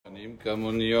Good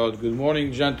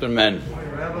morning, gentlemen.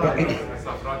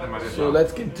 So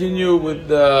let's continue with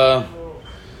the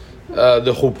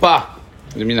chuppah,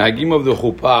 the minhagim of the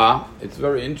chuppah. It's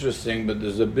very interesting, but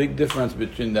there's a big difference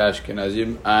between the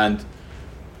Ashkenazim and,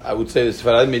 I would say, the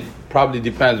Sefaradim. It probably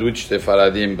depends which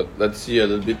Sefaradim, but let's see a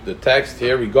little bit the text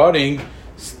here regarding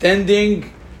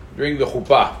standing during the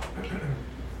chuppah.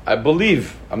 I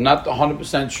believe, I'm not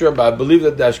 100% sure, but I believe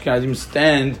that the Ashkenazim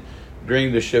stand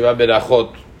during the Sheva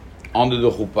Berachot under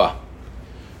the chuppah.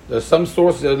 There's some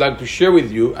sources I'd like to share with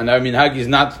you, and our minhag is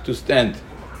not to stand.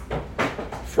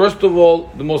 First of all,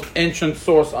 the most ancient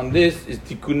source on this is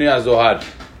Tikkunei Zohar.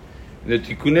 In the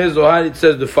Tikkunei Zohar, it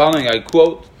says the following, I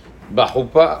quote,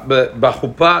 "B'chuppah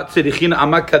tzerichin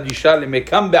ama kadisha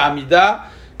lemekam be'amida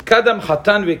kadam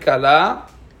chatan ve'kala."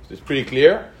 It's pretty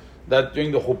clear that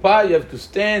during the chuppah you have to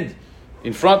stand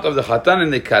in front of the chatan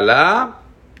and the kala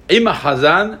ima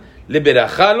hazan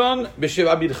leberachalon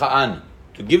b'sheva bircha'an,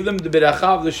 to give them the beracha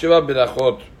of the sheva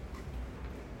berachot.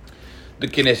 The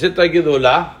Knesset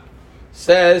HaGedolah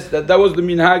says that was the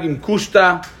minhag in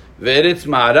Kushta ve'eretz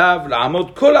ma'arav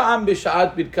la'amod kol ha'am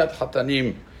b'sha'at birkat chatanim.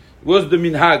 It was the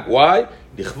minhag. Why?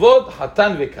 Lichvod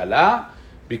hatan ve'kala,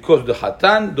 because the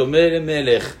hatan domeh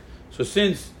lemelech. So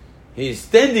since he is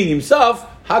standing himself,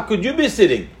 how could you be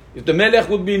sitting? If the melech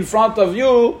would be in front of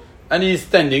you and he is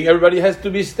standing, everybody has to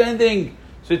be standing.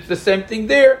 So it's the same thing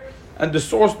there. And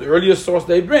the earliest source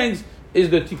that he brings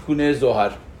is the Tikkunei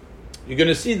Zohar. You're going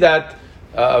to see that,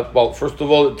 first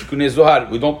of all, Tikkunei Zohar,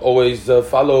 we don't always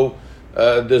follow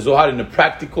the Zohar in a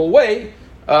practical way,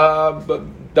 but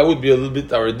that would be a little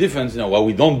bit our difference, why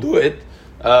we don't do it.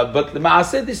 But the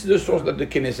Ma'aseh, this is the source that the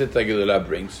Knesset HaGedolah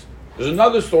brings. There's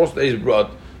another source that is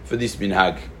brought for this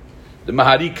minhag. The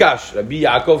Maharikash, Rabbi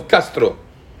Yaakov Castro.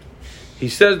 He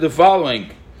says the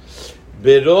following: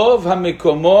 Berov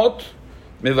hamekomot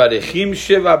mevarechim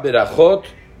sheva berachot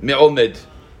me'omed.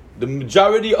 The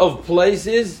majority of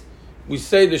places we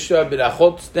say the sheva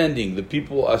berachot standing. The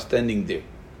people are standing there.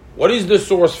 What is the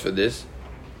source for this?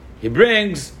 He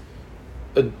brings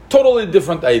a totally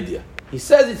different idea. He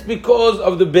says it's because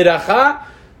of the beracha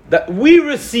that we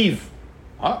receive.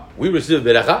 We receive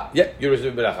beracha? Yeah, you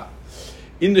receive beracha.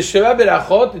 In the Sheva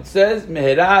Berachot, it says,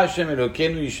 Mehera Hashem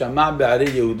Elokeinu Yishama Be'arei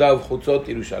Yehuda V'chutzot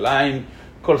Yerushalayim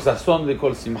Kol Sason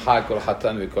V'kol Simcha Kol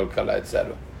Chatan V'kol Kala,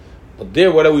 etc. But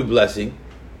there, what are we blessing?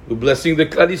 We're blessing the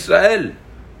Klal Yisrael.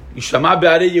 Yishama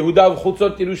Be'arei Yehuda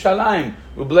V'chutzot Yerushalayim.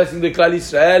 We're blessing the Klal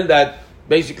Yisrael that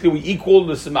basically we equal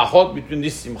the simachot between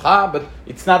this simcha, but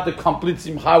it's not the complete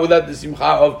simcha without the simcha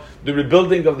of the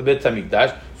rebuilding of the Beit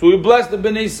HaMikdash. So we bless the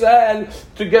Bnei Israel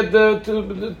to get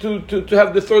to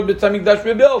have the third Beit HaMikdash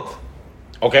rebuilt.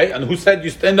 Okay, and who said you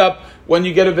stand up when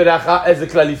you get a beracha as a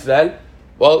Klal Yisrael?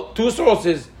 Well, two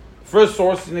sources. First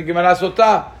source in the Gemara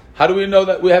Sotah. How do we know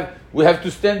that we have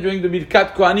to stand during the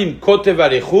Birkat Kohanim?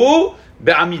 Kotevarechu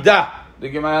be'amidah. The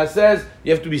Gemara says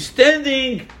you have to be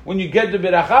standing when you get the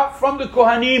beracha from the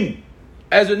Kohanim.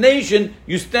 As a nation,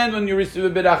 you stand when you receive a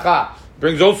beracha.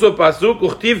 Brings also a pasuk,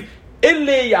 uchtiv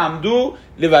ele yamdu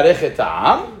levarech et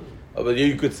ha'am. But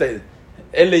you could say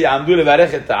ele yamdu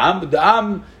levarech et ha'am. But the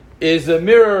am is a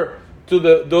mirror to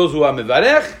those who are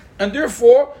mevarech, and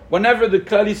therefore, whenever the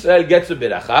Klal Yisrael gets a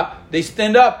beracha, they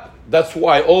stand up. That's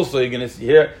why also you're going to see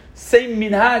here same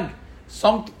minhag.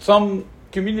 Some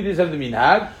communities have the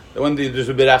minhag that when there's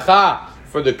a beracha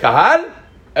for the kahal,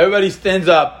 everybody stands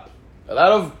up. A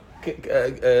lot of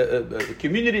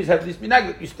communities have this minhag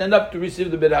that you stand up to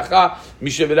receive the beracha,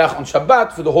 mishe berach on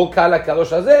Shabbat, for the whole kahal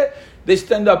kadosh hazeh, they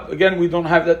stand up. Again, we don't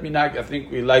have that minhag. I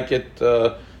think we like it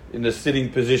in the sitting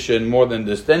position more than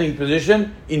the standing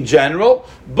position in general,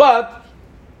 but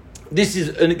this is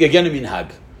again a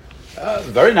minhag.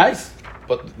 Very nice,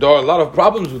 but there are a lot of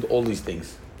problems with all these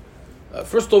things.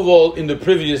 First of all, in the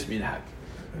previous minhag,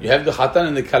 you have the Chatan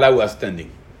and the Kala who are standing.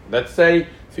 Let's say,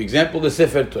 for example, the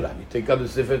Sefer Torah. You take out the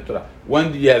Sefer Torah.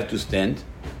 When do you have to stand?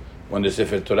 When the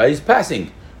Sefer Torah is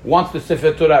passing. Once the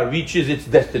Sefer Torah reaches its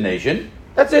destination,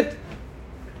 that's it.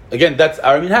 Again, that's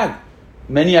our minhag.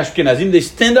 Many Ashkenazim, they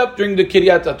stand up during the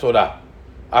Kiryat HaTorah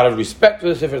out of respect for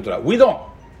the Sefer Torah. We don't.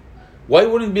 Why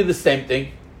wouldn't it be the same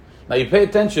thing? Now you pay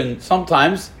attention,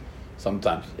 sometimes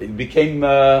it became,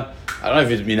 I don't know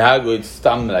if it's minhag or it's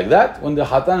stam like that. When the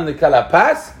Chatan and the Kala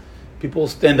pass, people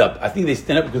stand up. I think they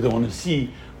stand up because they want to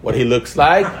see what he looks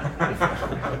like.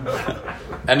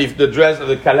 And if the dress of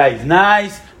the Kala is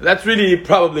nice, that's really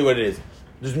probably what it is.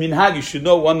 This minhag, you should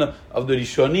know, one of the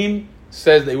Rishonim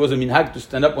says that it was a minhag to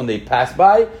stand up when they pass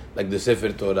by, like the Sefer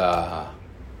Torah.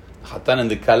 The Chatan and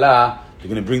the Kala, they're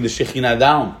going to bring the Shekhinah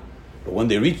down. But when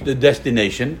they reach the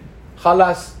destination,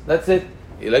 Khalas, that's it.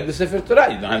 You like the Sefer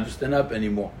Torah, you don't have to stand up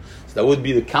anymore. So that would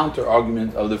be the counter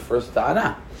argument of the first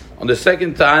ta'ana. On the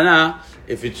second ta'ana,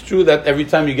 if it's true that every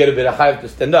time you get a beracha you have to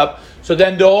stand up, so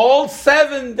then the whole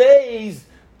 7 days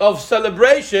of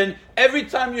celebration, every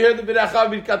time you hear the beracha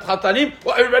birkat chatanim,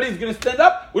 well, everybody's going to stand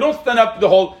up. We don't stand up the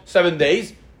whole 7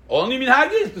 days. Only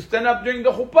minhag is to stand up during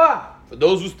the chuppah. For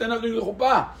those who stand up during the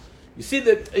chuppah, you see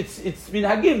that it's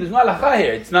minhagim. There's no halacha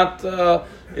here. It's not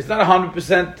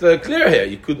 100% clear here.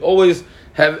 You could always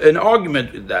have an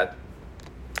argument with that.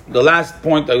 The last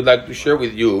point I would like to share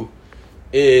with you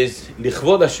is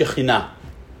lichvod hashechinah.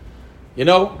 You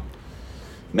know,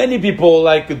 many people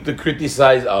like to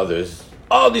criticize others.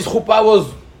 Oh, this chuppah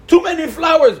was too many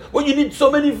flowers. Well, you need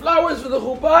so many flowers for the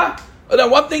chuppah. But then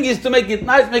one thing is to make it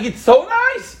nice, make it so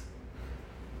nice.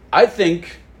 I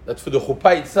think that for the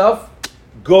chuppah itself,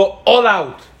 go all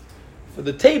out. For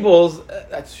the tables,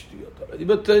 that's shtuyot already,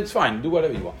 but it's fine. Do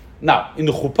whatever you want. Now, in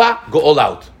the chuppah, go all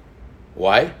out.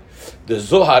 Why? The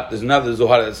Zohar, there's another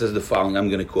Zohar that says the following, I'm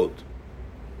going to quote.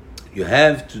 You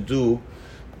have to do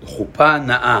chuppah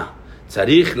na'ah.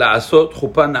 Tzarich la'asot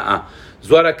chuppah na'ah.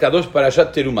 Zohar HaKadosh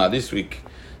Parashat Terumah this week.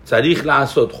 Tzarich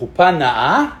la'asot chuppah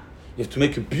na'ah. You have to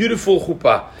make a beautiful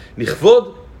chuppah.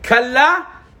 Lichvod kala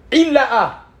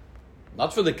illa'ah.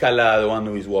 Not for the kala, the one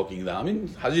who is walking down. I mean,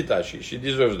 Hazita, she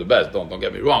deserves the best. Don't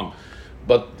get me wrong.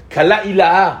 But kala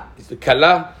illa'ah. It's the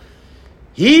kala.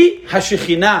 Hi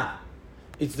hashechinah.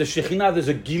 It's the Shekhinah. There's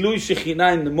a Gilui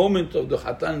Shekhinah in the moment of the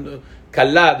Chatan, the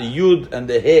Kala, the Yud, and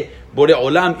the He. Borei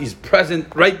Olam is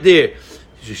present right there.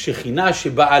 The Shekhinah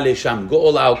Sheba'a Lesham. Go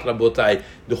all out, Rabotai.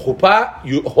 The Chuppah,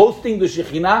 you're hosting the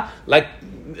Shekhinah like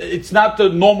it's not the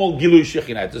normal Gilui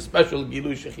Shekhinah. It's a special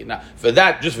Gilui Shekhinah.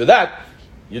 Just for that,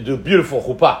 you do beautiful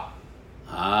Chuppah.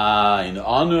 In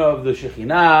honor of the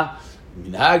Shekhinah,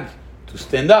 minhag, to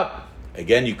stand up.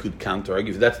 Again, you could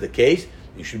counter-argue. If that's the case,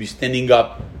 you should be standing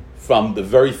up from the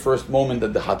very first moment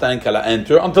that the Chatan and Kala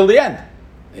enter until the end.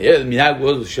 Yeah, the minhag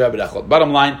was Shira Berachot.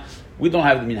 Bottom line, we don't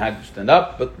have the minhag to stand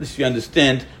up, but at least you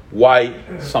understand why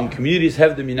some communities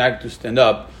have the minhag to stand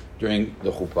up during the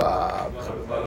chuppah.